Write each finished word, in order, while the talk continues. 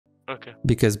Okay.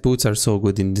 Because boots are so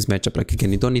good in this matchup. Like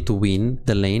again, you don't need to win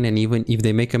the lane, and even if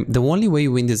they make the only way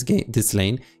you win this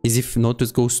lane is if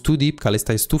Nautilus goes too deep,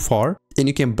 Kalista is too far, and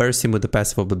you can burst him with the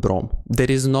passive of the Braum. There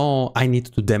is no I need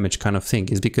to do damage kind of thing.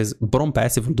 It's because Braum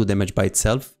passive will do damage by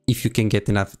itself if you can get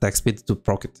enough attack speed to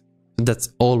proc it. That's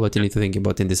all what you need to think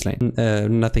about in this lane.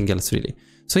 Nothing else really.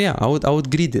 So yeah, I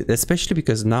would greed it, especially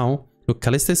because now look,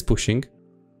 Kalista is pushing.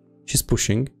 She's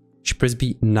pushing. She press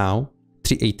B now.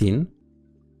 318.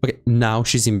 Okay, now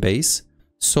she's in base.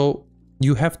 So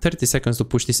you have 30 seconds to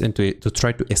push this into it to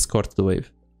try to escort the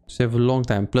wave. So you have a long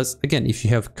time. Plus, again, if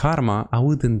you have Karma, I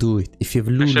wouldn't do it. If you have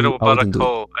Lulu, I should have I bought a wouldn't do it.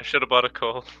 call. I should have bought a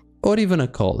call. Or even a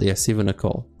call. Yes, even a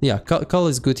call. Yeah, call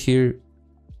is good here.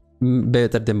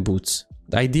 Better than boots.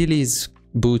 Ideally is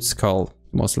boots call,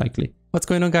 most likely. What's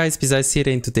going on, guys? Besides here,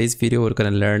 in today's video, we're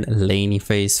gonna learn laning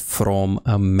phase from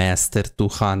a Master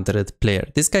 200 player.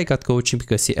 This guy got coaching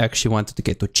because he actually wanted to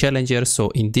get to Challenger. So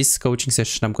in this coaching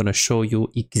session, I'm gonna show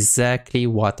you exactly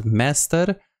what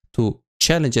Master to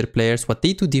Challenger players, what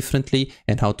they do differently,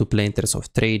 and how to play in terms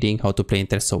of trading, how to play in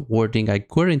terms of wording. I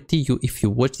guarantee you, if you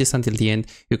watch this until the end,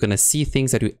 you're gonna see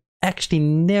things that you actually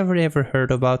never ever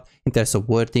heard about in terms of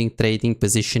wording, trading,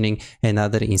 positioning, and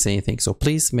other insane things. So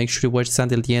please make sure you watch this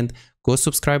until the end. Go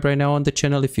subscribe right now on the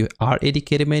channel if you are a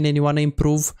dedicated man and you want to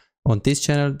improve on this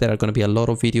channel. There are going to be a lot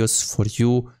of videos for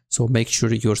you, so make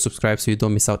sure you're subscribed so you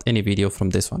don't miss out any video from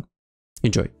this one.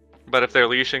 Enjoy. But if they're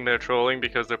leashing, they're trolling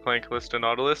because they're playing Kalista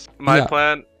Nautilus.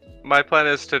 My plan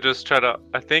is to just try to.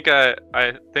 I think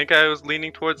I was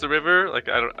leaning towards the river. Like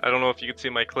I don't know if you could see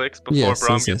my clicks before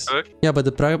Braum gets hooked. Yeah, but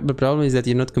the problem is that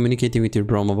you're not communicating with your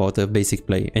Braum about a basic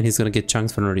play, and he's gonna get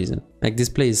chunks for no reason. Like this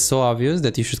play is so obvious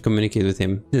that you should communicate with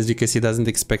him. Just because he doesn't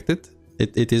expect it.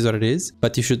 It is what it is.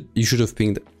 But you should have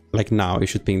pinged. Like now, you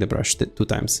should ping the brush 2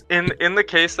 times. In the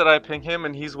case that I ping him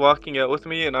and he's walking out with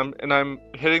me and I'm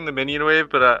hitting the minion wave,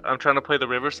 but I'm trying to play the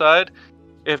river side.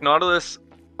 If Nautilus,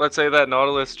 let's say that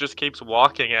Nautilus just keeps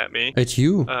walking at me. At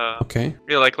you? Okay.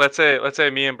 Yeah, like let's say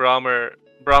me and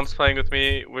Braum's playing with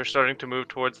me. We're starting to move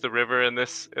towards the river in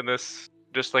this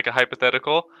just like a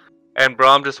hypothetical, and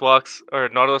Braum just walks or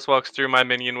Nautilus walks through my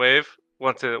minion wave.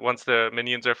 Once the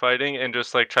minions are fighting and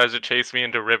just like tries to chase me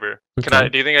into river. Okay.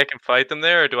 Do you think I can fight them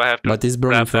there, or do I have to? But is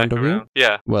Braum in front of you?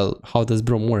 Yeah. Well, how does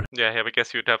Braum work? Yeah, I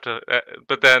guess you'd have to.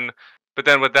 But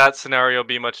then would that scenario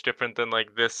be much different than like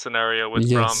this scenario with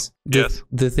Braum? Yes.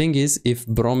 The thing is, if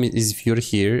you're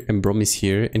here and Braum is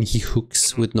here and he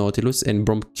hooks with Nautilus and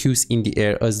Braum queues in the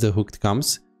air as the hook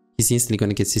comes, he's instantly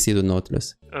gonna get CC'd with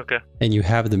Nautilus. Okay. And you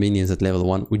have the minions at level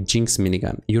 1 with Jinx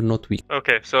minigun. You're not weak.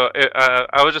 Okay, so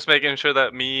I was just making sure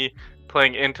that me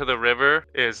playing into the river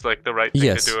is like the right thing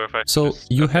to do. If I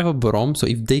you have a Braum, so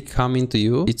if they come into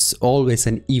you, it's always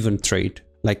an even trade,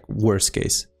 like worst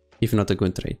case, if not a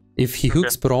good trade. If he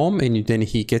hooks Braum and then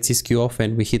he gets his Q off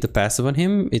and we hit the passive on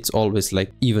him, it's always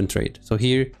like even trade. So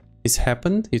here it's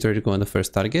happened. He tried to go on the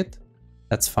first target.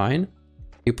 That's fine.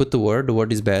 You put the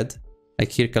ward is bad. Like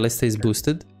here, Kalista is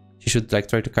boosted. You should like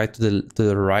try to kite to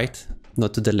the right,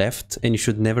 not to the left, and you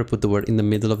should never put the ward in the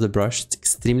middle of the brush. It's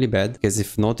extremely bad because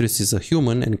if Nautilus is a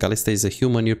human and Kalista is a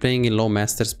human, you're playing in low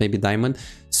masters, maybe diamond.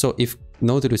 So if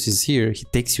Nautilus is here, he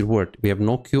takes your ward. We have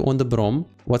no Q on the Braum.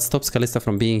 What stops Kalista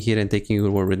from being here and taking your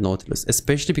ward with Nautilus?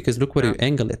 Especially because look where you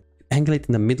angle it. You angle it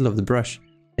in the middle of the brush.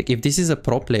 Like if this is a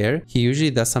pro player, he usually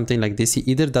does something like this. He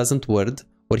either doesn't ward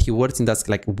or he wards in that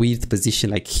like weird position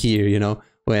like here, you know,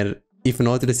 where if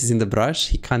Nautilus is in the brush,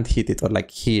 he can't hit it, or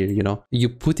like here, you know. You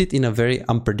put it in a very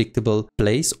unpredictable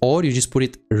place, or you just put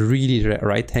it really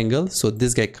right angle, so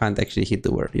this guy can't actually hit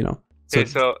the ward, you know. Okay,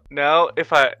 so now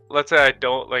let's say I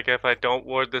don't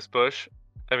ward this bush,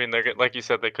 I mean, they're like you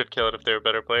said, they could kill it if they were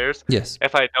better players. Yes.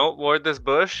 If I don't ward this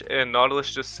bush and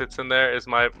Nautilus just sits in there, is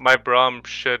my Braum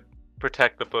should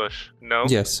protect the bush, no?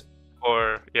 Yes.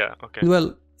 Or yeah, okay.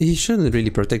 Well, he shouldn't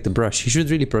really protect the brush. He should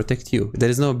really protect you. There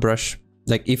is no brush.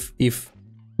 Like if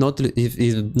Nautilus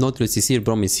is here,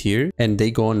 Braum is here, and they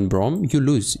go on Braum, you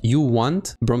lose. You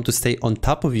want Braum to stay on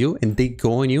top of you, and they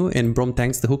go on you, and Braum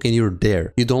tanks the hook, and you're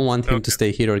there. You don't want him to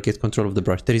stay here or get control of the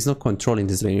brush. There is no control in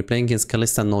this lane. You're playing against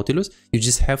Kalista and Nautilus. You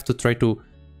just have to try to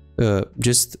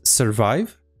just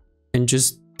survive and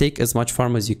just take as much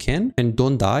farm as you can and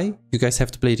don't die. You guys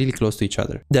have to play really close to each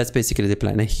other. That's basically the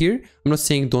plan. And here, I'm not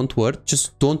saying don't ward,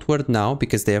 just don't ward now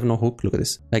because they have no hook. Look at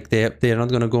this. Like they're not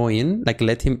gonna go in. Like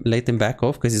let him back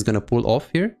off because he's gonna pull off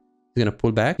here. He's gonna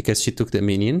pull back because she took the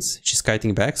minions. She's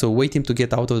kiting back. So wait him to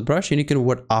get out of the brush and you can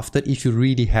ward after if you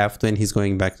really have to and he's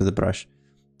going back to the brush.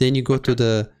 Then you go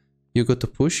to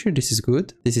push here. This is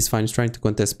good. This is fine. He's trying to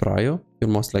contest Prio. You'll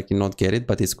most likely not get it,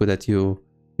 but it's good that you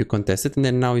You contest it, and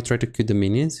then now you try to Q the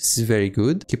minions. This is very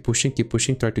good. Keep pushing,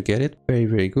 try to get it. Very,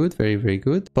 very good. Very, very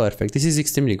good. Perfect. This is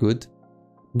extremely good.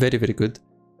 Very, very good.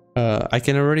 I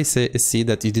can already see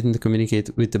that you didn't communicate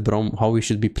with the Braum how we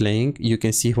should be playing. You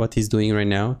can see what he's doing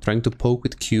right now, trying to poke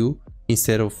with Q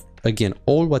instead of, again,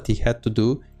 all what he had to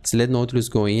do is let Nautilus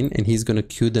go in, and he's gonna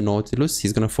Q the Nautilus.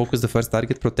 He's gonna focus the first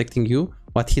target, protecting you.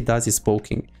 What he does is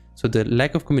poking. So the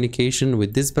lack of communication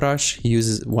with this brush, he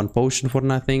uses one potion for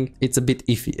nothing. It's a bit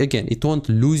iffy. Again, it won't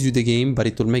lose you the game, but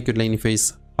it will make your laning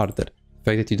phase harder. The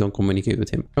fact that you don't communicate with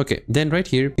him. Okay, then right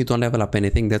here, you don't level up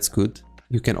anything. That's good.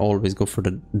 You can always go for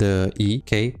the E.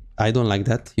 Okay, I don't like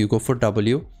that. You go for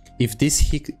W. If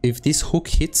this hook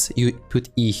hits, you put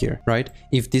E here, right?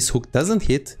 If this hook doesn't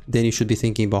hit, then you should be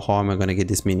thinking about how am I gonna get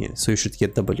this minion. So you should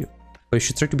get W. But you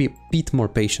should try to be a bit more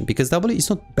patient, because W is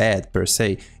not bad per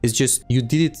se. It's just you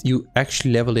did it, you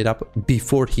actually leveled it up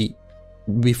before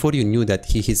you knew that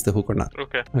he hits the hook or not.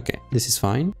 Okay. Okay, this is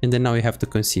fine. And then now you have to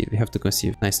conceive. You have to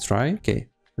conceive. Nice try. Okay,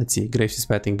 let's see. Graves is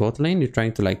batting bot lane. You're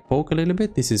trying to like poke a little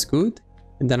bit. This is good.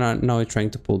 And then now you're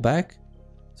trying to pull back.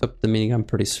 So the minigun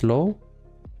pretty slow.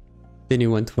 Then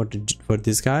you went for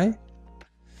this guy.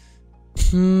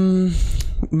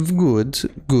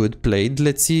 Good played.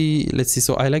 Let's see.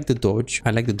 So I like the dodge.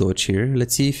 I like the dodge here.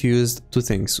 Let's see if you used two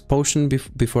things: potion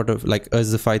before the, like,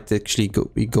 as the fight actually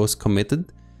goes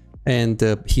committed, and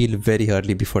heal very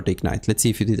early before the ignite. Let's see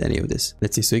if you did any of this.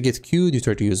 Let's see. So you get queued. You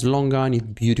try to use long gun. You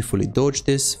beautifully dodge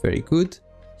this. Very good.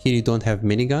 Here you don't have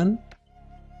minigun.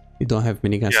 You don't have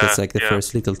minigun. So it's like the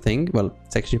first little thing. Well,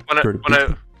 it's actually pretty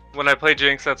big. When I play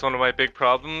Jinx, that's one of my big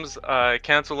problems. I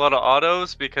cancel a lot of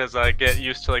autos because I get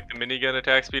used to like the minigun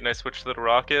attack speed and I switch to the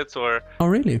rockets, or... Oh,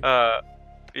 really?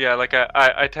 Yeah, like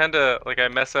I tend to, like, I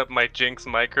mess up my Jinx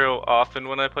micro often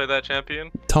when I play that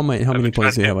champion. How many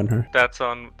points do you have on her? That's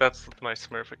my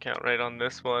Smurf account, right? On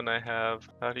this one I have,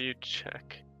 how do you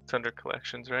check? It's under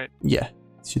collections, right? Yeah,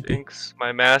 it should be. Jinx,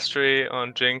 my mastery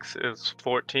on Jinx is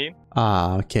 14.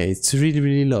 Ah, okay. It's really,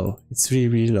 really low. It's really,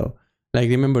 really low. Like,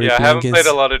 remember, yeah, I haven't played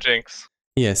a lot of Jinx.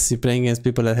 Yes, you're playing against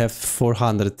people that have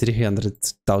 400,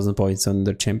 300,000 points on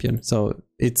their champion. So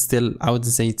it's still, I wouldn't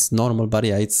say it's normal, but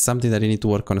yeah, it's something that you need to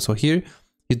work on. So here,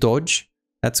 you dodge.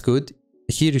 That's good.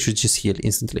 Here, you should just heal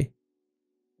instantly.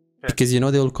 Okay. Because you know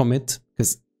they will commit.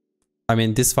 Because, I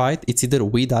mean, this fight, it's either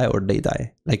we die or they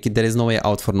die. Like, there is no way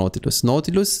out for Nautilus.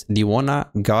 Nautilus, Leona,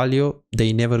 Galio,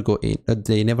 they never go in.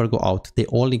 They never go out. They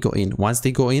only go in. Once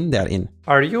they go in, they are in.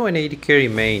 Are you an AD carry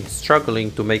main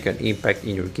struggling to make an impact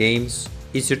in your games?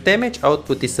 Is your damage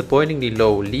output disappointingly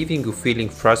low, leaving you feeling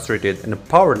frustrated and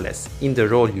powerless in the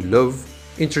role you love?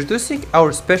 Introducing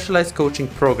our specialized coaching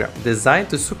program designed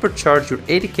to supercharge your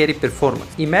AD carry performance.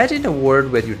 Imagine a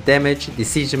world where your damage,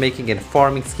 decision making and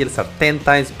farming skills are 10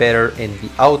 times better and the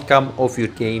outcome of your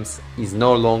games is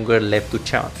no longer left to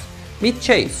chance. Meet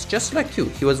Chase. Just like you,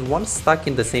 he was once stuck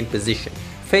in the same position,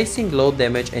 facing low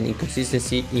damage and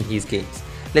inconsistency in his games.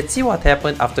 Let's see what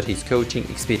happened after his coaching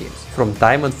experience, from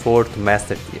Diamond 4 to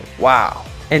Master Tier. Wow!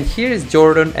 And here is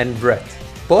Jordan and Brett,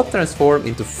 both transformed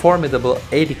into formidable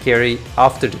AD carry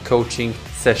after the coaching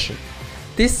session.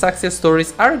 These success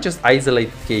stories aren't just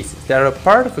isolated cases, they are a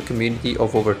part of a community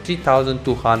of over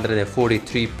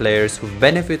 3,243 players who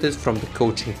benefited from the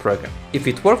coaching program. If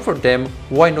it worked for them,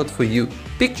 why not for you?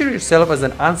 Picture yourself as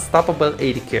an unstoppable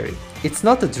AD carry. It's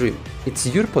not a dream, it's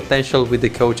your potential with the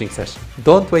coaching session.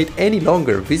 Don't wait any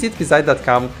longer, visit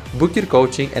Visite.com, book your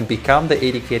coaching and become the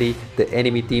AD carry the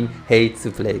enemy team hates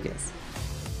to play against.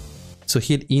 So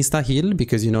heal, insta heal,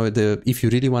 because you know if you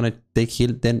really want to take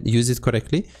heal, then use it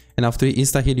correctly. And after you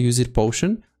insta heal, use your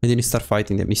potion, and then you start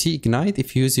fighting them. You see, ignite,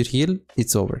 if you use your heal,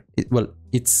 it's over.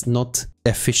 It's not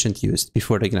efficient used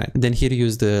before the ignite. Then here you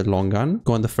use the long gun,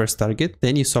 go on the first target,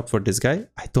 then you swap for this guy.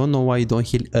 I don't know why you don't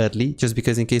heal early, just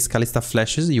because in case Kalista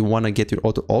flashes, you want to get your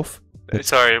auto off.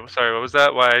 Sorry, what was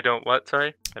that? Why I don't what?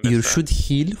 Sorry? You should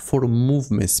heal for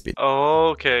movement speed. Oh,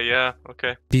 okay, yeah,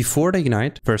 okay. Before the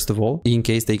ignite, first of all, in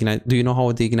case the ignite, do you know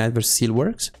how the ignite versus heal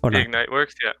works? Or the not? ignite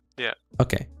works, yeah.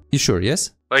 Okay, you sure,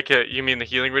 yes? Like, you mean the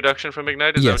healing reduction from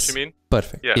ignite? Is yes. that what you mean?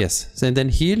 Perfect, yeah. Yes. So, and then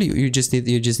heal, you just need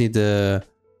the,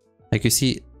 like you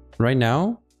see right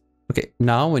now. Okay,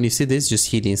 now when you see this, just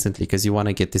heal instantly because you want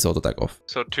to get this auto attack off.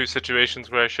 So two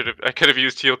situations where I could have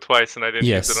used heal twice and I didn't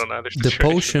use it on either situation.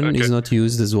 The potion is not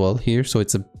used as well here, so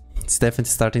it's definitely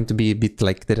starting to be a bit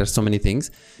like there are so many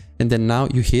things. And then now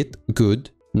you hit, good,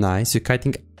 nice. You're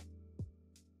kiting.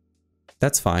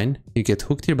 That's fine. You get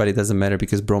hooked here, but it doesn't matter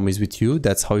because Braum is with you.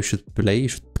 That's how you should play. You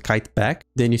should kite back.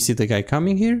 Then you see the guy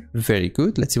coming here. Very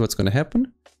good. Let's see what's going to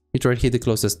happen. You try to hit the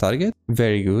closest target.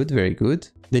 Very good, very good.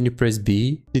 Then you press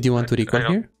B. Did you want to recall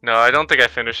here? No, I don't think I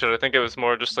finished it. I think it was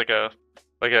more just like a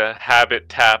habit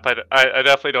tap. I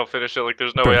definitely don't finish it. Like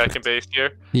there's no way I can base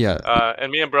here. Yeah.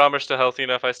 And me and Braum are still healthy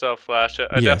enough. I still have flash.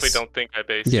 I definitely don't think I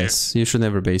base here. Yes, you should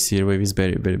never base here. Wave is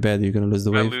very, very bad. You're gonna lose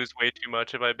the wave. I lose way too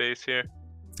much if I base here.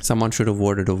 Someone should have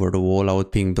warded over the wall. I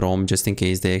would ping Braum just in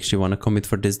case they actually want to commit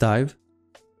for this dive.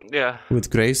 Yeah. With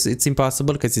Graves, it's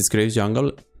impossible because it's Graves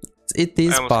jungle. It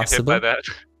is possible. Get hit by that.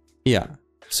 Yeah.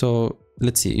 So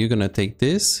let's see. You're gonna take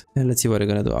this, and let's see what you're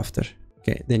gonna do after.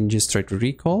 Okay. Then you just try to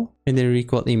recall, and then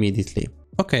recall immediately.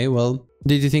 Okay. Well,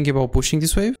 did you think about pushing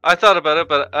this wave? I thought about it,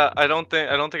 but I don't think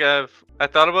I have. I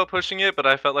thought about pushing it, but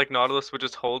I felt like Nautilus would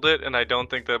just hold it, and I don't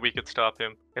think that we could stop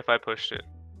him if I pushed it.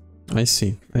 I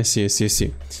see.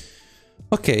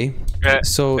 Okay.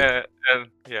 So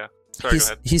yeah. Sorry, go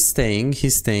ahead.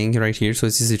 He's staying right here, so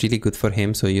this is really good for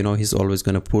him. So you know he's always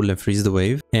gonna pull and freeze the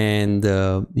wave, and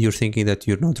you're thinking that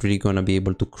you're not really gonna be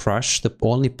able to crush. The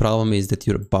only problem is that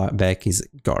your back is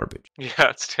garbage. Yeah,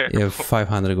 it's terrible. You have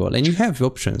 500 gold, and you have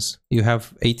options. You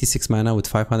have 86 mana with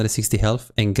 560 health,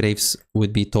 and Graves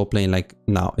would be top lane like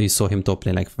now. You saw him top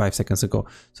lane like 5 seconds ago,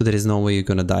 so there is no way you're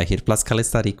gonna die here. Plus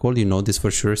Kalista recall, you know this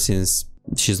for sure since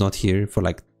she's not here for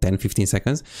like 10-15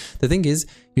 seconds. The thing is,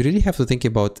 you really have to think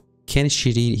about, can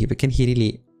he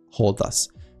really hold us?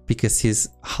 Because he's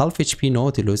half HP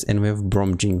Nautilus and we have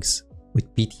Braum Jinx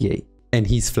with PTA and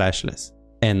he's flashless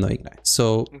and no ignite.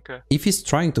 So if he's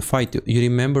trying to fight you, you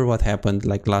remember what happened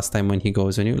like last time when he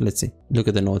goes on you. Let's see, look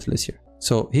at the Nautilus here.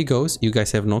 So he goes, you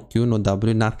guys have no Q, no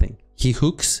W, nothing. He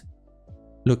hooks,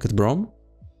 look at Braum.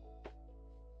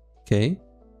 Okay,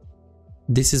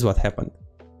 this is what happened.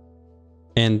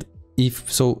 And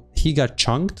if so, he got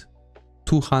chunked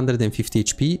 250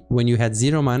 HP when you had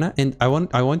 0 mana. And I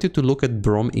want you to look at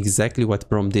Braum, exactly what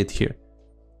Braum did here.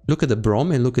 Look at the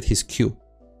Braum and look at his Q.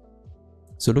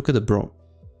 So look at the Braum.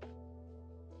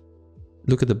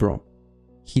 Look at the Braum.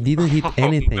 He didn't hit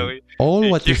anything. No, all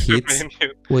what he hit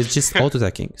was just auto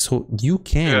attacking. So you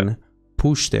can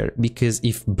push there, because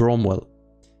if Braum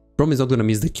is not gonna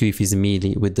miss the Q if he's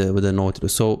melee with the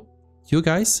Nautilus. So you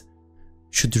guys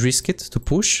should risk it to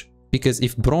push, because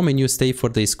if Braum and you stay for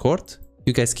the escort,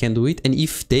 you guys can do it. And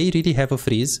if they really have a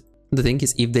freeze, the thing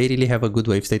is, if they really have a good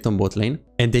wave state on bot lane,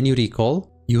 and then you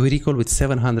recall with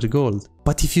 700 gold.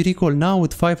 But if you recall now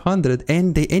with 500,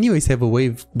 and they anyways have a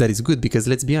wave that is good, because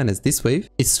let's be honest, this wave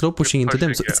is slow pushing into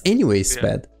them, so it's anyways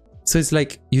bad. So it's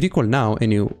like you recall now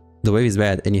and the wave is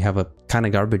bad and you have a kind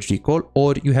of garbage recall,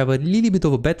 or you have a little bit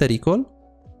of a better recall,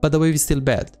 but the wave is still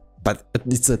bad. But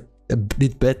it's a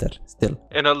bit better still.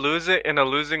 In a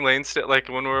losing lane state, like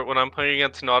when I'm playing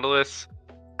against Nautilus,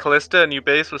 Kalista, and you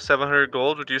base with 700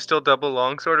 gold, would you still double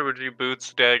longsword, or would you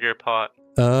boots, dagger, pot?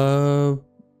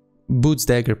 Boots,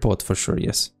 dagger, pot for sure,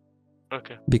 yes.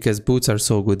 Okay. Because boots are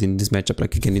so good in this matchup.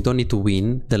 Like again, you don't need to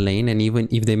win the lane, and even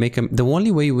if they make the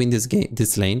only way you win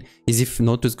this lane is if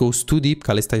Nautilus goes too deep,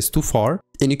 Kalista is too far,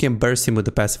 and you can burst him with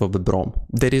the passive of the Braum.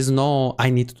 There is no I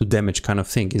need to do damage kind of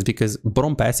thing. It's because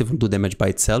Braum passive will do damage by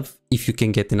itself if you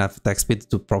can get enough attack speed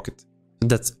to proc it.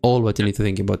 That's all what you need to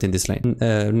think about in this lane.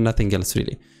 Nothing else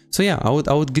really. So yeah, I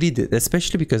would greed it,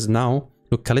 especially because now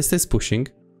look, Kalista is pushing.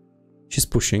 She's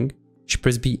pushing. She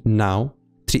press B now,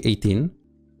 318.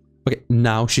 Okay,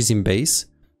 now she's in base.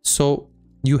 So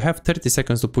you have 30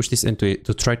 seconds to push this into it,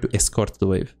 to try to escort the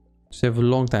wave. So you have a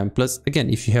long time. Plus, again,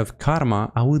 if you have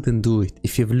Karma, I wouldn't do it.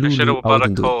 If you have Lulu, I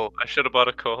wouldn't do it. I should have bought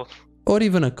a call. Or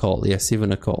even a call. Yes,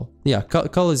 even a call. Yeah,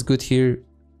 call is good here.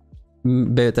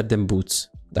 Better than boots.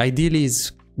 Ideally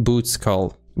is boots,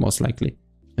 call, most likely.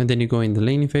 And then you go in the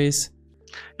laning phase.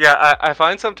 Yeah, I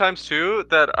find sometimes too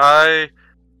that I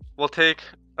will take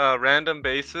random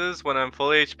bases when I'm full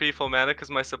HP, full mana,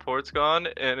 because my support's gone,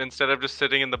 and instead of just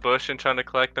sitting in the bush and trying to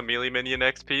collect the melee minion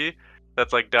XP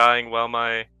that's like dying while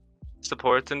my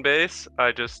support's in base,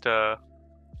 I just I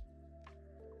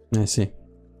see.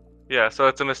 Yeah, so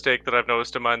it's a mistake that I've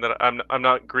noticed in mine, that I'm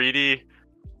not greedy,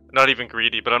 not even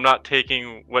greedy, but I'm not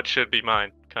taking what should be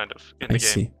mine, kind of, in the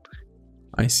game.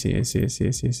 I see.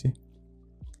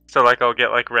 So like I'll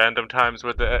get like random times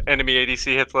where the enemy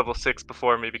ADC hits level 6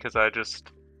 before me because I just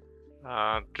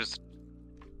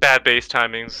bad base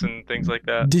timings and things like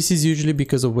that. This is usually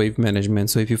because of wave management.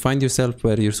 So if you find yourself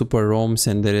where you're super roams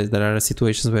and there are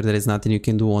situations where there is nothing you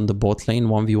can do on the bot lane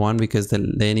 1v1 because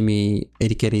the enemy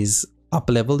AD carry is up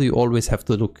level, you always have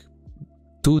to look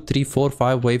 2, 3, 4,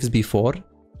 5 waves before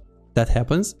that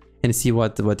happens and see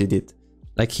what you did.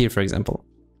 Like here, for example.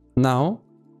 Now,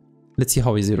 let's see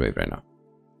how is your wave right now.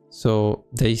 So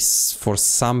they for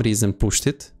some reason pushed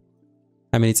it.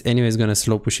 I mean, it's anyways gonna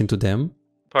slow push into them.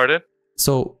 Pardon?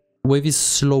 So wave is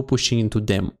slow pushing into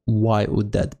them. Why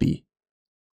would that be?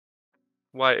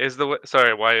 Why is the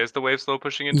wave slow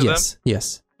pushing into them? Yes,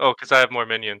 yes. Oh, because I have more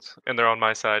minions and they're on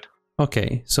my side.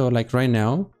 Okay, so like right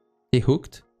now, they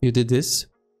hooked, you did this,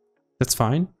 that's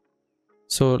fine.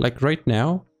 So like right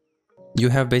now, you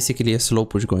have basically a slow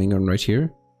push going on right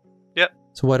here. Yep.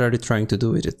 So what are you trying to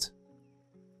do with it?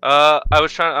 I'm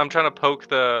trying to poke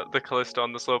the Kalista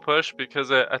on the slow push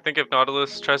because I think if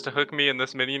Nautilus tries to hook me in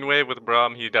this minion wave with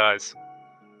Braum, he dies.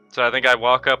 So I think I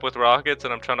walk up with rockets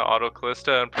and I'm trying to auto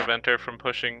Kalista and prevent her from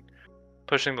pushing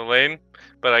the lane.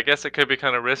 But I guess it could be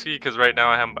kind of risky because right now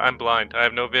I'm blind. I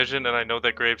have no vision and I know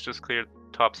that Graves just cleared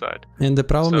top side. And the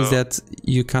problem is that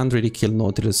you can't really kill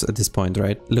Nautilus at this point,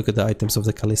 right? Look at the items of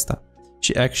the Kalista.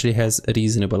 She actually has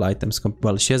reasonable items.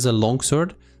 Well, she has a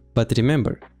longsword, but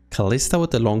remember, Kalista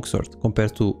with a longsword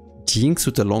compared to Jinx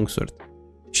with a longsword,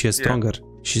 she is stronger.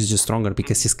 She's just stronger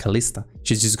because she's Kalista.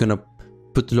 She's just gonna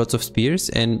put lots of spears,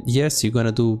 and yes, you're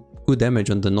gonna do good damage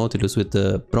on the Nautilus with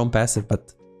the Braum passive,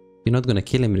 but you're not gonna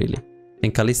kill him really.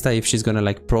 And Kalista, if she's gonna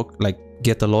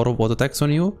get a lot of auto attacks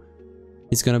on you,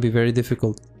 it's gonna be very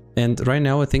difficult. And right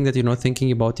now, a thing that you're not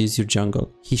thinking about is your jungle.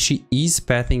 She is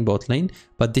pathing bot lane,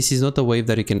 but this is not a wave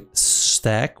that you can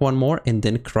stack one more and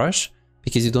then crush,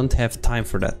 because you don't have time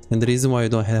for that. And the reason why you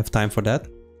don't have time for that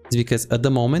is because at the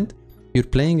moment, you're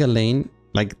playing a lane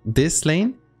like this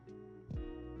lane.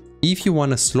 If you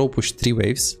want to slow push 3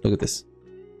 waves, look at this.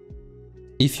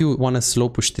 If you want to slow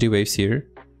push 3 waves here,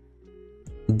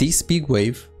 this big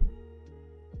wave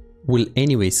will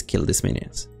anyways kill these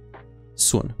minions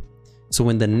soon. So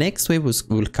when the next wave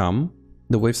will come,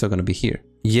 the waves are going to be here.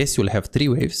 Yes, you'll have 3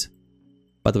 waves,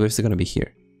 but the waves are going to be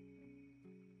here.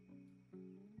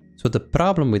 So the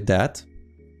problem with that,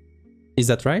 is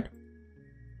that right?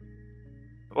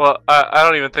 Well, I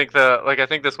don't even think I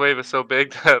think this wave is so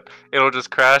big that it'll just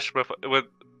crash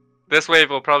this wave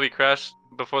will probably crash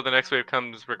before the next wave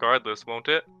comes regardless, won't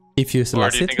it? If you or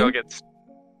do you think I'll get,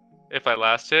 if I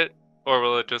last it, or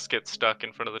will it just get stuck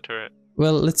in front of the turret?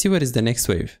 Well, let's see what is the next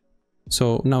wave.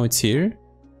 So now it's here.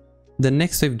 The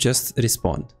next wave just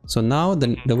respawned. So now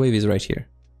the wave is right here.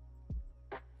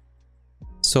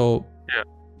 So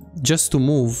just to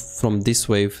move from this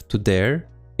wave to there,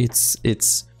 it's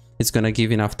gonna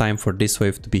give enough time for this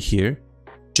wave to be here,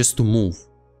 just to move.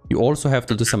 You also have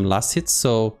to do some last hits,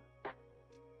 so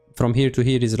from here to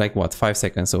here is like what, 5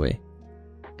 seconds away.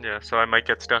 Yeah, so I might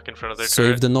get stuck in front of their So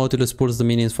turret. if the Nautilus pulls the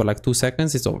minions for like 2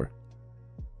 seconds, it's over.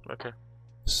 Okay.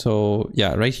 So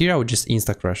yeah, right here I would just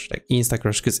insta crush,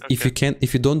 because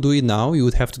if you don't do it now, you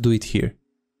would have to do it here.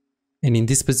 And in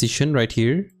this position right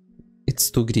here, it's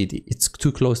too greedy. It's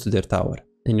too close to their tower,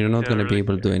 and you're not gonna be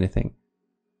able to do anything.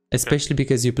 Especially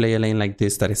because you play a lane like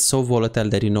this that is so volatile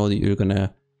that you know that you're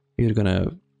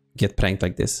gonna get pranked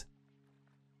like this.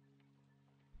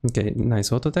 Okay,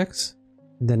 nice auto attacks.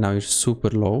 Then now you're super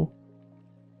low.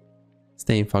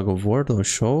 Stay in fog of war, don't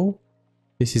show.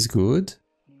 This is good.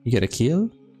 You get a kill.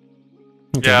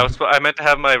 Okay. Yeah, I meant to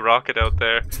have my rocket out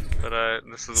there, but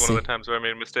this is one of the times where I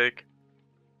made a mistake.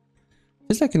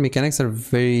 Feels like your mechanics are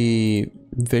very,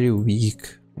 very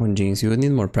weak on Jinx. You would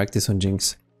need more practice on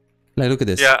Jinx. Like, look at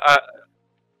this. Yeah,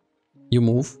 you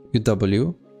move, you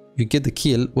W, you get the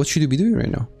kill. What should you be doing right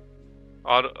now?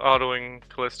 Autoing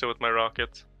Kalista with my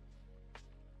rockets.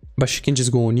 But she can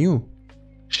just go on you.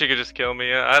 She could just kill me.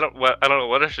 Yeah, I don't know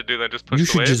what I should do then. Just push. You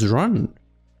should just run.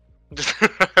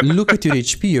 Look at your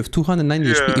HP. You have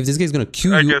 290 HP. If this guy is gonna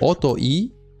Q you auto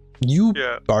E, you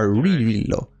are really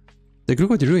low. Like,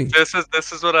 look what you're doing. This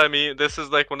is what I mean. This is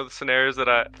like one of the scenarios that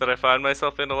I find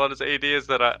myself in a lot as AD, is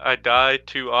that I die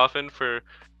too often for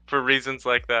reasons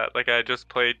like that. Like, I just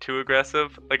play too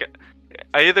aggressive. Like,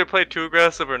 I either play too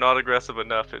aggressive or not aggressive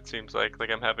enough. It seems like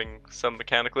I'm having some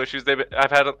mechanical issues.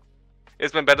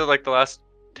 It's been better like the last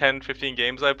 10-15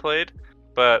 games I played,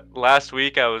 but last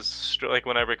week I was like,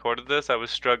 when I recorded this, I was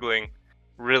struggling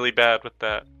really bad with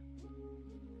that.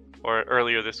 Or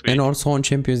earlier this week. And also on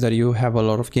champions that you have a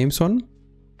lot of games on?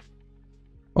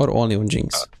 Or only on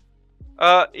Jinx?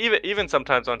 Even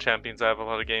sometimes on champions I have a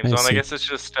lot of games on. I guess it's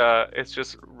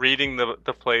just reading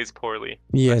the plays poorly.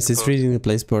 Yes, it's reading the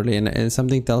plays poorly, and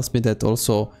something tells me that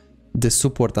also the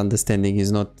support understanding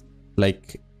is not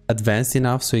like advanced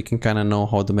enough, so you can kind of know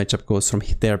how the matchup goes from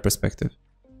their perspective.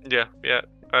 Yeah,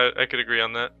 I could agree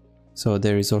on that. So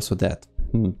there is also that.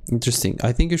 Interesting.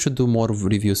 I think you should do more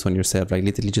reviews on yourself, like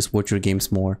literally just watch your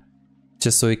games more,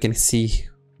 just so you can see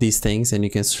these things and you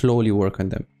can slowly work on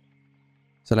them.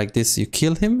 So like this, you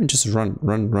kill him and just run.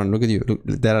 Look at you. Look,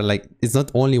 there are like, it's not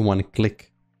only one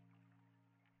click.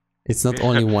 It's not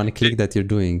only one click that you're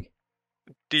doing.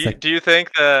 Do you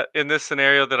think that in this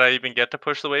scenario that I even get to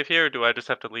push the wave here, or do I just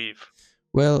have to leave?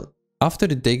 Well, after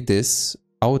you take this,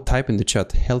 I would type in the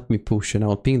chat, help me push, and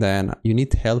I'll ping Diana. You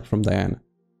need help from Diana.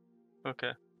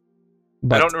 Okay.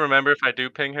 But I don't remember if I do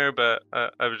ping her, but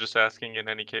I was just asking in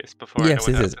any case before I know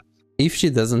what happens. If she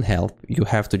doesn't help, you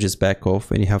have to just back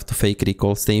off and you have to fake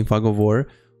recall, stay in fog of war.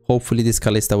 Hopefully this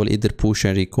Kalista will either push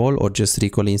and recall or just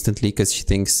recall instantly because she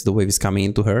thinks the wave is coming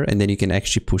into her, and then you can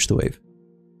actually push the wave.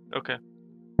 Okay.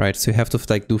 Right, so you have to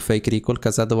like do fake recall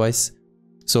because otherwise...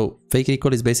 So fake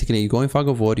recall is basically you go in fog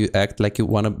of war, you act like you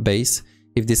want a base.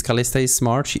 If this Kalista is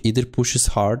smart, she either pushes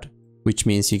hard, which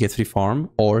means you get free farm,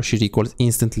 or she recalls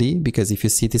instantly, because if you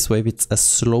see this wave, it's a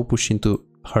slow push into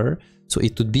her. So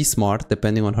it would be smart,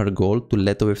 depending on her goal, to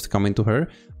let the wave come into her.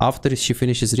 After she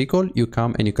finishes recall, you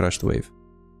come and you crush the wave.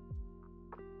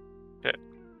 Okay.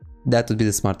 That would be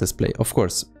the smartest play. Of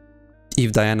course,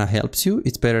 if Diana helps you,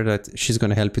 it's better that she's going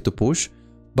to help you to push.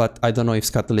 But I don't know if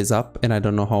Scuttle is up, and I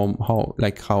don't know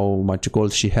how much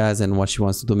gold she has and what she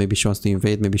wants to do. Maybe she wants to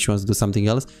invade, maybe she wants to do something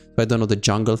else. So I don't know the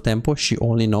jungle tempo, she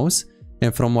only knows.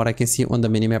 And from what I can see on the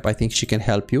minimap, I think she can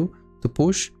help you to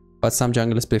push. But some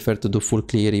junglers prefer to do full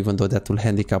clear, even though that will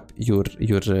handicap your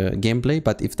gameplay.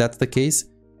 But if that's the case,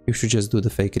 you should just do the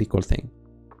fake recall thing.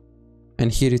 And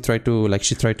here you try to, like,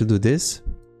 she tried to do this,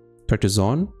 try to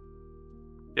zone.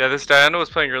 Yeah, this Diana was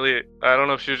playing really... I don't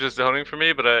know if she was just zoning for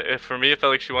me, but for me, it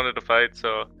felt like she wanted to fight,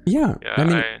 so... Yeah, I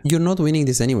mean, you're not winning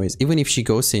this anyways. Even if she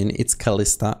goes in, it's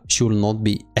Kalista. She will not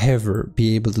ever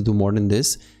be able to do more than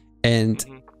this. And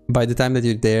by the time that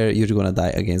you're there, you're gonna die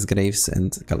against Graves and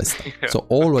Kalista. Yeah, so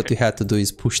all what you had to do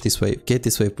is push this wave, get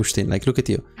this wave pushed in. Like, look at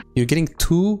you. You're getting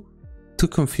too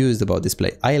confused about this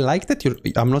play. I like that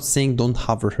I'm not saying don't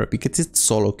hover her, because it's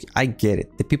solo. I get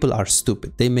it. The people are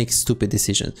stupid. They make stupid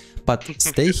decisions. But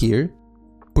stay here,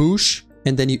 push,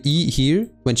 and then you E here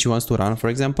when she wants to run, for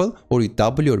example, or you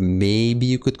W, or maybe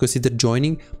you could consider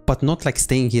joining, but not like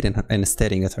staying here and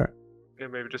staring at her. Yeah,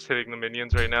 maybe just hitting the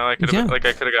minions right now. I could have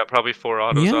got probably 4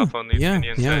 autos off on these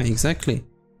minions. Yeah, exactly.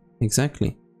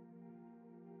 Exactly.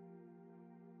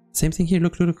 Same thing here.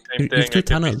 Look. Same you're too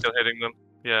tunneled. Still hitting them.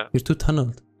 Yeah. You're too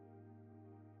tunneled.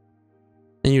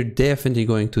 And you're definitely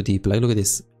going too deep. Like, look at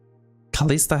this.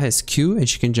 Kalista has Q and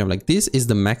she can jump. Like, this is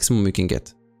the maximum you can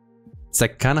get. It's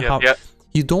like kind of how... Yeah.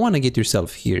 You don't want to get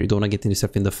yourself here. You don't want to get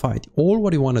yourself in the fight. All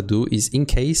what you want to do is, in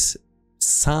case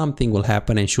something will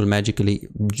happen and she'll magically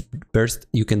burst,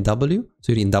 you can W.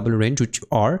 So you're in double range, which you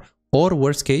are. Or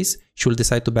worst case, she'll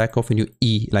decide to back off and you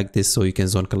E like this so you can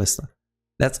zone Kalista.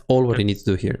 That's all what you need to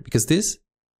do here. Because this...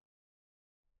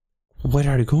 Where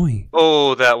are you going?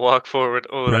 Oh, that walk forward.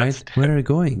 Oh, right? Where are you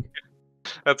going?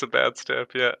 That's a bad step,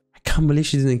 yeah. I can't believe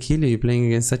she didn't kill you. You're playing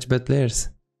against such bad players.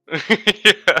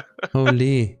 Yeah.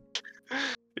 Holy.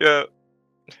 Yeah.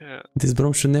 This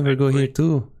Braum should never go here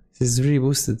too. This is really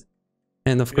boosted.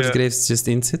 And of course, Graves just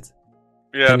ints it.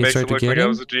 Yeah, it makes it look like I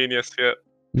was a genius, yeah.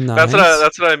 Nice.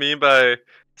 That's what I mean by...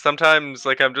 Sometimes,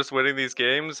 like, I'm just winning these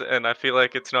games, and I feel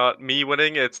like it's not me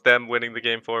winning, it's them winning the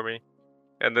game for me.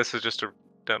 And this is just a...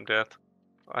 dumb death.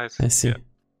 I see. Yeah.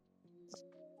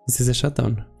 This is a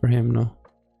shutdown for him, no?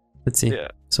 Let's see. Yeah.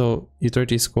 So you tried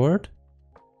to escort.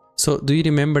 So do you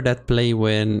remember that play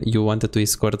when you wanted to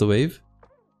escort the wave?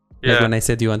 Yeah. Like when I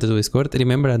said you wanted to escort.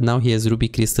 Remember that now he has ruby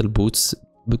crystal boots,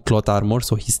 cloth armor,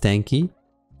 so he's tanky.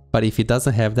 But if he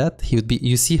doesn't have that, he would be...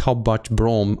 You see how much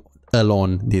Braum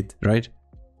alone did, right?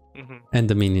 And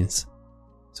the minions.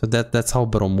 So that's how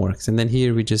Braum works. And then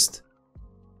here we just...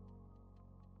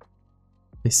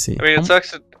 Let's see. I mean, it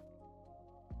sucks.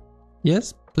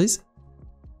 Yes, please.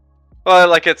 Well,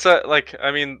 like it's like,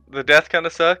 I mean, the death kind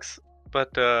of sucks,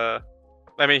 but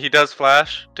I mean, he does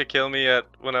flash to kill me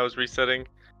when I was resetting.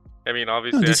 I mean,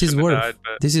 obviously, this is worth. Died,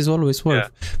 but... This is always worth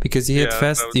because you had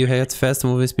fast. You had fast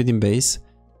movement speed in base.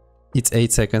 It's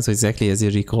 8 seconds, so exactly as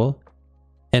you recall.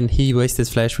 And he wasted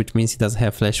flash, which means he doesn't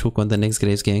have flash hook on the next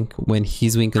Graves gank when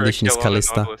his win condition is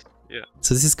Kalista. Yeah.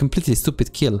 So this is completely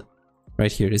stupid kill.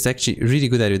 Right here. It's actually really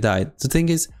good that you died. The thing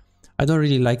is, I don't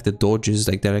really like the dodges.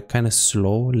 Like, they're kind of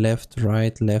slow. Left,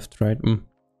 right, left, right.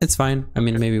 It's fine. I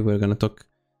mean, maybe we're gonna talk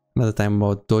another time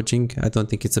about dodging. I don't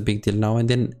think it's a big deal now. And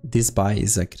then this buy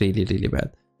is like really, really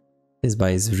bad. This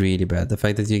buy is really bad. The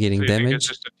fact that you're getting damage. It's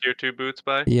just a tier 2 boots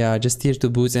buy? Yeah, just tier 2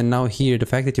 boots. And now here, the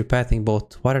fact that you're pathing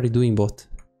bot. What are you doing bot?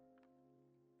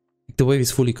 The wave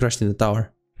is fully crushed in the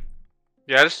tower.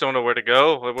 Yeah, I just don't know where to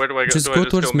go. Where do I go? Just go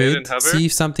towards mid, see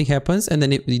if something happens, and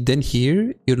then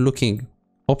here you're looking.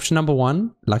 Option number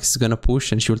 1, Lux is gonna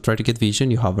push and she will try to get vision.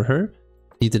 You hover her,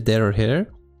 either there or here.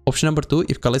 Option number 2,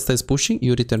 if Kalista is pushing,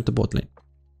 you return to bot lane.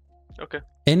 Okay.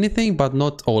 Anything but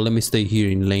not, oh, let me stay here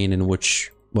in lane and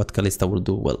watch what Kalista will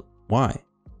do. Well, why?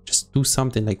 Just do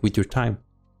something like with your time.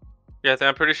 Yeah,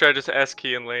 I'm pretty sure I just S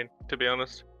key in lane, to be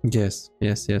honest. Yes.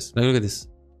 Like, look at this.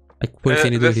 Like, what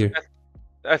can you do here?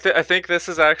 I think this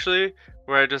is actually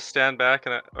where I just stand back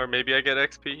and or maybe I get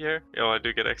XP here. Oh, I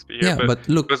do get XP here. Yeah, but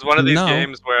look, it was one of these now,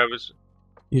 games where I was.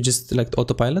 You just like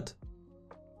autopilot.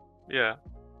 Yeah.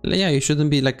 Yeah, you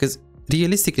shouldn't be like, because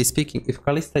realistically speaking, if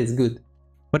Kalista is good,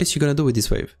 what is she gonna do with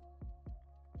this wave?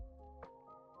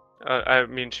 I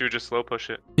mean, she would just slow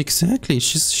push it. Exactly.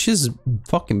 She's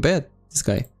fucking bad. This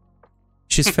guy.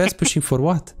 She's fast pushing for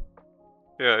what?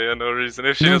 Yeah, no reason.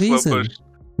 If she No just slow reason. push,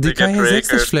 The guy has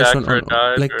extra flash on,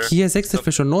 like or he has extra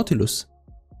flash on Nautilus.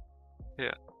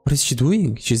 Yeah. What is she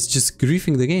doing? She's just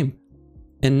griefing the game.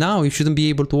 And now you shouldn't be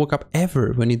able to walk up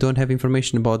ever when you don't have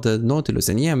information about the Nautilus.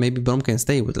 And yeah, maybe Brom can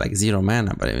stay with like 0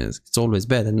 mana, but I mean, it's always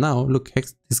bad. And now look,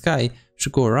 this guy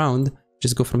should go around,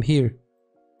 just go from here.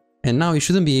 And now you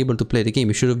shouldn't be able to play the game.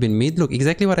 You should have been mid. Look,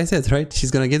 exactly what I said, right?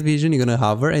 She's gonna get vision, you're gonna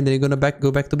hover, and then you're gonna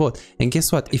go back to bot. And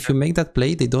guess what? If you make that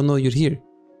play, they don't know you're here.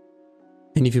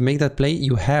 And if you make that play,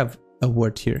 you have a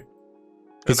word here.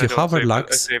 Because you hover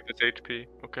Lux. I saved its HP.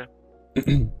 Okay.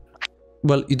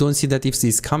 Well, you don't see that if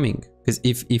he's coming. Because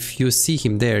if you see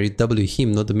him there, you W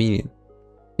him, not the minion.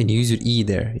 And you use your E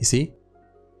there, you see?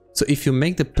 So if you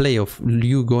make the play of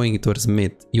you going towards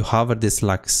mid, you hover this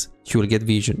Lux, you will get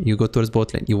vision, you go towards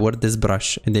bot lane, you ward this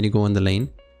brush, and then you go on the lane.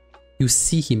 You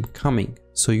see him coming,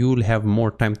 so you will have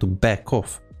more time to back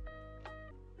off.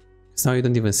 Because now you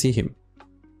don't even see him.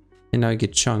 And now you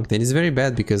get chunked. And it's very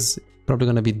bad because probably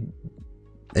gonna be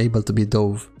able to be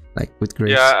dove like with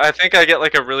grace. Yeah, I think I get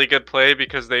like a really good play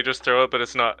because they just throw it, but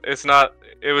it's not.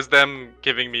 It was them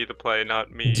giving me the play,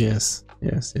 not me. Yes.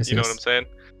 You know what I'm saying?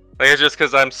 Like it's just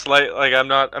because I'm I'm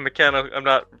not a mechanical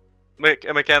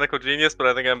genius, but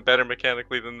I think I'm better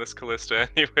mechanically than this Kalista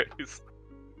anyways.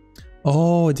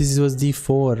 Oh, this was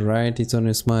D4, right? It's on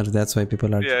your smart. That's why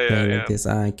people are playing like this.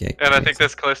 Okay. And I think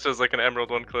this Kalista is like an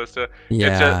Emerald 1 Kalista.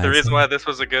 Yeah. The reason why this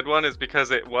was a good one is because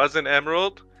it was an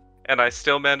Emerald, and I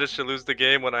still managed to lose the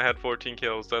game when I had 14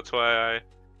 kills. That's why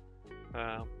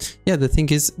I. Yeah, the thing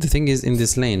is in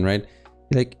this lane, right?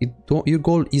 Like your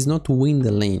goal is not to win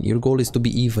the lane. Your goal is to be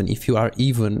even. If you are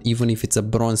even if it's a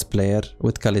bronze player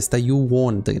with Kalista, you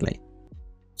won the lane.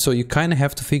 So you kind of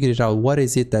have to figure it out. What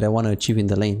is it that I want to achieve in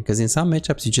the lane? Because in some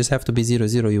matchups, you just have to be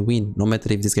 0-0, you win. No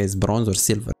matter if this guy is bronze or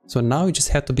silver. So now you just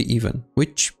have to be even.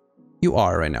 Which you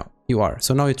are right now. You are.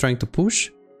 So now you're trying to push.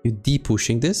 You're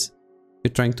de-pushing this.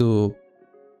 You're trying to...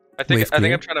 I think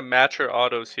I'm trying to match her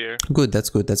autos here. Good, that's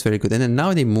good. That's very good. And then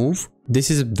now they move. This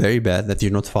is very bad that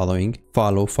you're not following.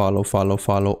 Follow.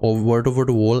 Word over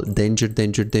the wall. Danger.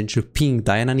 Ping.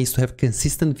 Diana needs to have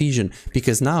consistent vision.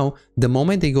 Because now, the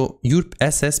moment they go, you're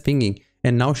SS pinging.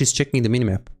 And now she's checking the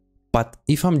minimap. But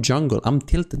if I'm jungle, I'm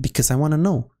tilted because I want to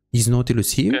know. Is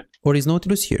Nautilus here? Yeah. Or is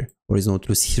Nautilus here? Or is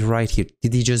Nautilus right here?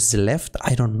 Did he just left?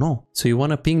 I don't know. So you want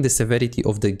to ping the severity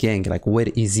of the gang. Like, where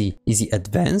is he? Is he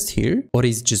advanced here? Or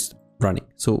is he just running?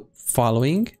 So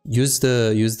following, use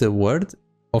the word.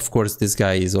 Of course, this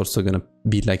guy is also going to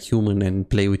be like human and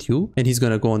play with you. And he's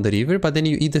going to go on the river. But then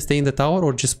you either stay in the tower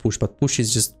or just push. But push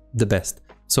is just the best.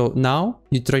 So now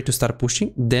you try to start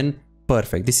pushing. Then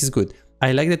perfect. This is good.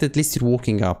 I like that at least you're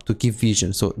walking up to give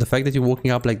vision. So the fact that you're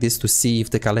walking up like this to see if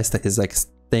the Kalista is like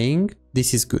staying,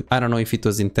 this is good. I don't know if it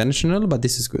was intentional, but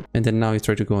this is good. And then now you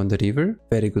try to go on the river.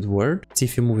 Very good word. See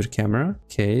if you move your camera.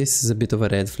 Okay, this is a bit of a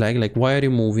red flag. Like, why are you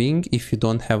moving if you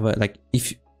don't have a, like,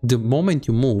 if the moment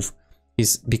you move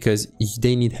is because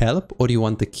they need help or you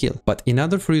want the kill. But in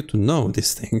order for you to know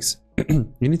these things, you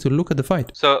need to look at the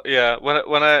fight. So yeah,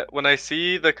 when I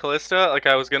see the Kalista, like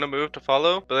I was gonna move to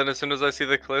follow, but then as soon as I see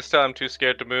the Kalista, I'm too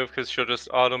scared to move because she'll just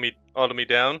auto me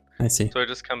down. I see. So I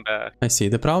just come back. I see.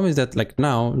 The problem is that like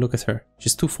now, look at her.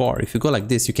 She's too far. If you go like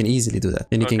this, you can easily do that,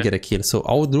 and you can get a kill. So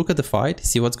I would look at the fight,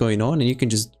 see what's going on, and you can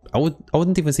just. I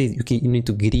wouldn't even say you need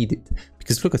to greed it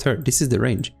because look at her. This is the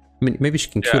range. I mean, maybe she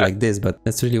can kill like this, but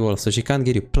that's really well. So she can't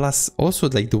get you. Plus, also,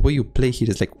 like, the way you play here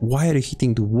is like, why are you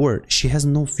hitting the word? She has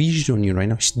no vision on you right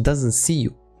now. She doesn't see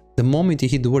you. The moment you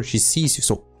hit the word, she sees you.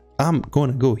 So I'm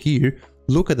gonna go here,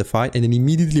 look at the fight, and then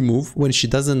immediately move when she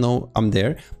doesn't know I'm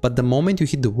there. But the moment you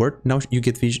hit the word, now you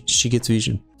get vision. She gets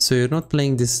vision. So you're not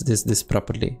playing this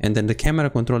properly. And then the camera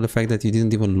control the fact that you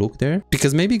didn't even look there.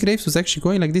 Because maybe Graves was actually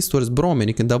going like this towards Brom, and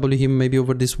you can W him maybe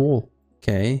over this wall.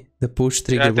 Okay, the push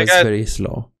trigger was very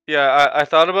slow. Yeah, I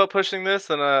thought about pushing this,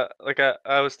 and I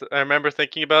remember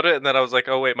thinking about it, and then I was like,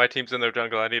 oh wait, my team's in their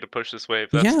jungle. I need to push this wave.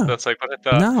 That's like what I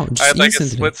thought. No, I had like a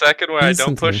split second where I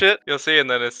don't push it. You'll see, and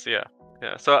then it's yeah.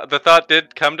 So the thought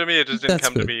did come to me. It just didn't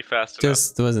come to me fast enough.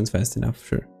 Just wasn't fast enough.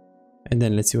 Sure, And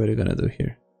then let's see what we're gonna do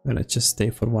here. I'm gonna just stay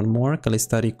for one more.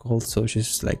 Kalista recalled, so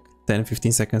she's like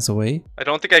 10-15 seconds away. I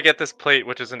don't think I get this plate,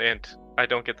 which is an int. I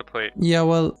don't get the plate. Yeah,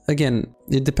 well, again,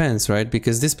 it depends, right?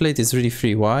 Because this plate is really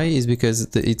free. Why? Is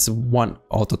because it's one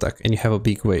auto attack and you have a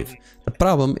big wave. The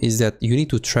problem is that you need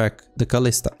to track the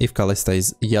Kalista. If Kalista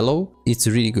is yellow, it's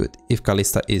really good. If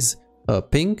Kalista is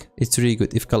pink, it's really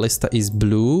good. If Kalista is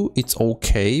blue, it's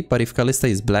okay. But if Kalista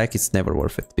is black, it's never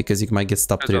worth it because you might get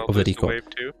stopped of a recall.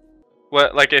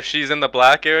 What, like if she's in the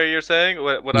black area, you're saying?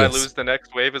 Would Yes. I lose the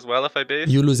next wave as well if I base?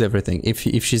 You lose everything.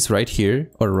 If she's right here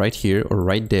or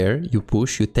right there, you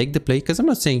push, you take the plate. Because I'm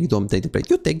not saying you don't take the plate.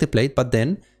 You take the plate, but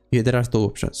then there are two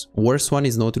options. Worst one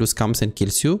is Nautilus comes and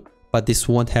kills you. But this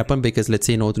won't happen because let's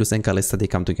say Nautilus and Kalista, they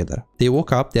come together. They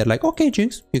woke up, they're like, okay,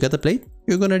 Jinx, you got the plate.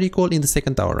 You're going to recall in the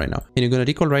second tower right now. And you're going to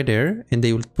recall right there. And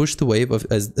they will push the wave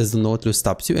as the Nautilus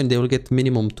stops you. And they will get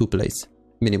minimum 2 plates.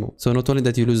 Minimum. So not only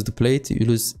that you lose the plate, you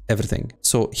lose everything.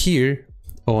 So here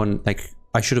on like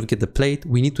I should have get the plate,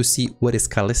 we need to see what is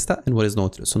Kalista and what is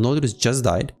Nautilus. So Nautilus just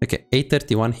died. Okay,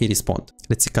 8:31 he respawned.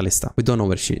 Let's see Kalista. We don't know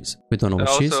where she is. We don't know where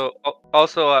she is.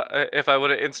 Also, if I would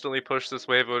have instantly pushed this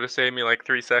wave, it would have saved me like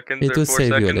 3 seconds. It or would 4 save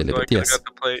seconds, you a little so bit. Yes. got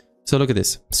the plate. So look at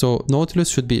this. So Nautilus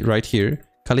should be right here.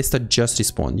 Kalista just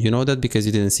respawned. You know that because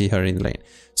you didn't see her in lane.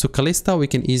 So Kalista, we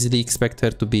can easily expect her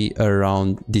to be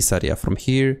around this area from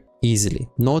here. Easily.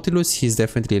 Nautilus, he's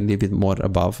definitely a little bit more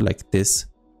above like this.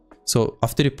 So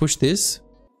after you push this,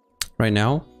 right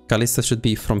now, Kalista should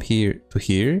be from here to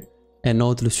here and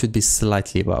Nautilus should be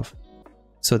slightly above.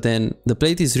 So then the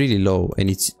plate is really low and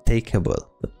it's takeable.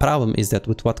 The problem is that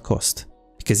with what cost?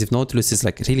 Because if Nautilus is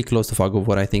like really close to Fog of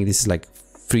War, I think this is like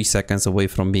 3 seconds away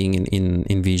from being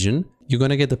in vision. You're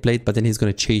gonna get the plate, but then he's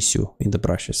gonna chase you in the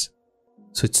brushes.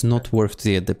 So it's not worth to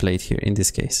get the plate here in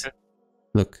this case.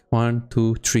 Look, 1,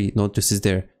 2, 3, Nautilus is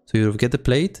there. So you get the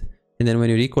plate, and then when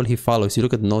you recall, he follows. You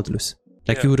look at Nautilus.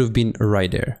 Like you would have been right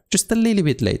there. Just a little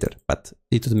bit later, but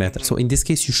it doesn't matter. So in this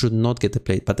case, you should not get the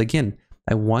plate. But again,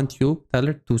 I want you,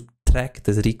 Tyler, to track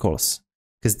the recalls.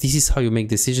 Because this is how you make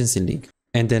decisions in League.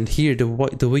 And then here, the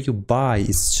way you buy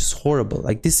is just horrible.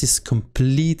 Like this is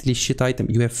completely shit item.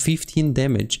 You have 15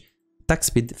 damage. Attack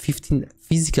speed, 15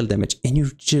 physical damage, and you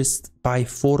just buy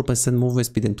 4% movement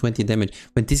speed and 20 damage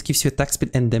when this gives you attack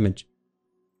speed and damage.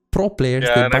 Pro players,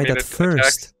 they buy that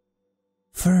first.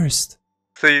 First.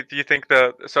 So you think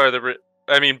boots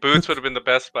would have been the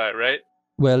best buy, right?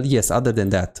 Well, yes, other than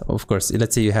that, of course.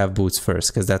 Let's say you have boots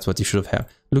first, because that's what you should have had.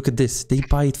 Look at this, they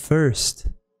buy it first.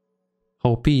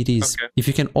 How OP it is. Okay. If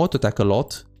you can auto attack a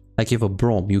lot, like you have a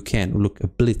Braum, you can. Look, a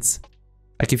Blitz.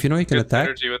 Like if you know you can good attack,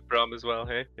 synergy with Braum as well,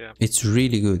 hey? Yeah. It's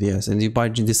really good, yes. And you buy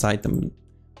this item,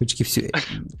 which gives you...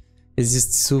 it's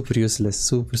just super useless,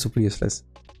 super useless.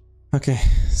 Okay,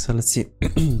 so let's see.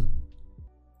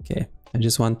 Okay, I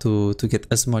just want to get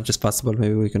as much as possible.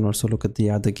 Maybe we can also look at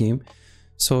the other game.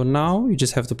 So now you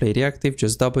just have to play reactive,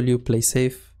 just W, play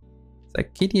safe. It's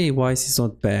like KDA wise is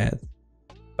not bad,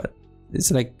 but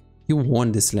it's like you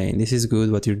won this lane. This is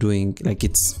good what you're doing. Like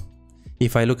it's...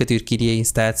 If I look at your KDA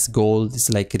stats, gold is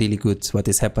like really good what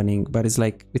is happening, but it's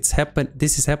like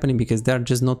this is happening because they're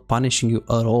just not punishing you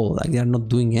at all. Like they're not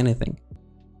doing anything.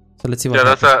 So let's see what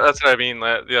happens. That's what I mean.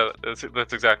 Yeah,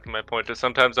 that's exactly my point. Is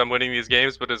sometimes I'm winning these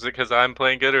games, but is it because I'm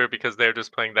playing good or because they're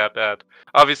just playing that bad?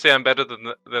 Obviously, I'm better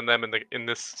than them in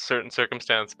this certain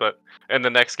circumstance, but in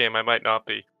the next game I might not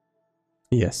be.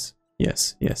 Yes,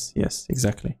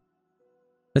 exactly.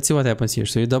 Let's see what happens here.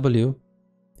 So you W.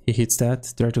 He hits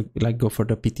that, try to like go for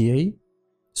the PTA.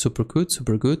 Super good,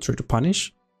 try to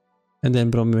punish. And then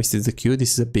Braum wasted the Q,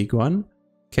 this is a big one.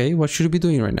 Okay, what should we be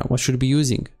doing right now? What should we be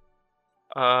using?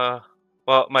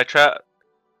 Well, my trap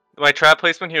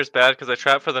placement here is bad because I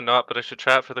trap for the knot, but I should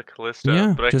trap for the Kalista.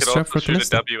 Yeah, but I could also shoot a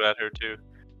W at her too.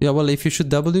 Yeah, well, if you shoot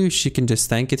W, she can just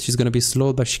tank it. She's gonna be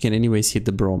slow, but she can anyways hit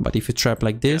the Braum. But if you trap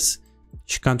like this,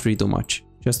 she can't really do much.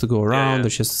 She has to go around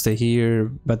or she has to stay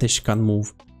here, but then she can't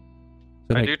move.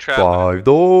 I do trap.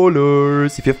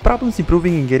 $5. If you have problems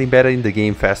improving and getting better in the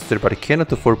game faster but cannot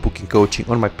afford booking coaching,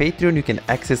 on my Patreon you can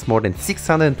access more than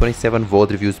 627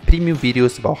 VOD reviews, premium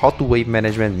videos about how to wave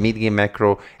management, mid-game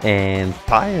macro, and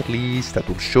tier lists that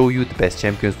will show you the best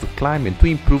champions to climb and to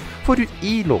improve for your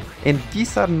elo. And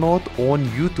these are not on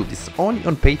YouTube, this is only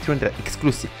on Patreon, they're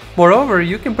exclusive. Moreover,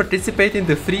 you can participate in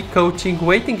the free coaching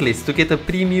waiting list to get a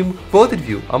premium VOD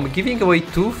review. I'm giving away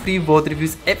 2 free VOD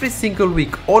reviews every single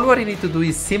week. All what you need to do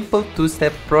is simple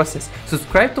 2-step process.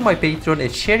 Subscribe to my Patreon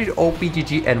and share your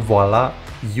OPGG and voila,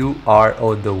 you are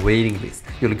on the waiting list.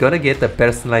 You're gonna get a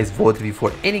personalized VOD review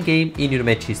for any game in your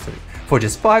match history. For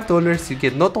just $5, you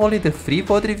get not only the free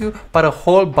VOD review, but a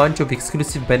whole bunch of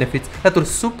exclusive benefits that will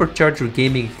supercharge your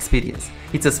gaming experience.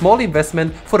 It's a small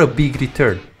investment for a big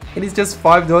return. And it's just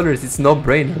 $5, it's no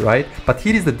brainer, right? But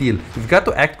here is the deal, you've got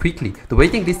to act quickly. The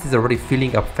waiting list is already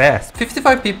filling up fast.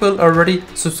 55 people already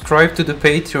subscribed to the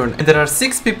Patreon, and there are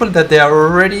 6 people that they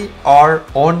are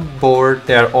on board,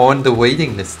 they are on the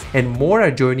waiting list. And more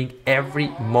are joining every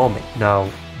moment. Now,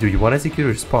 do you want to secure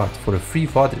your spot for a free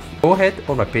VOD review? Go ahead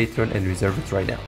on my Patreon and reserve it right now.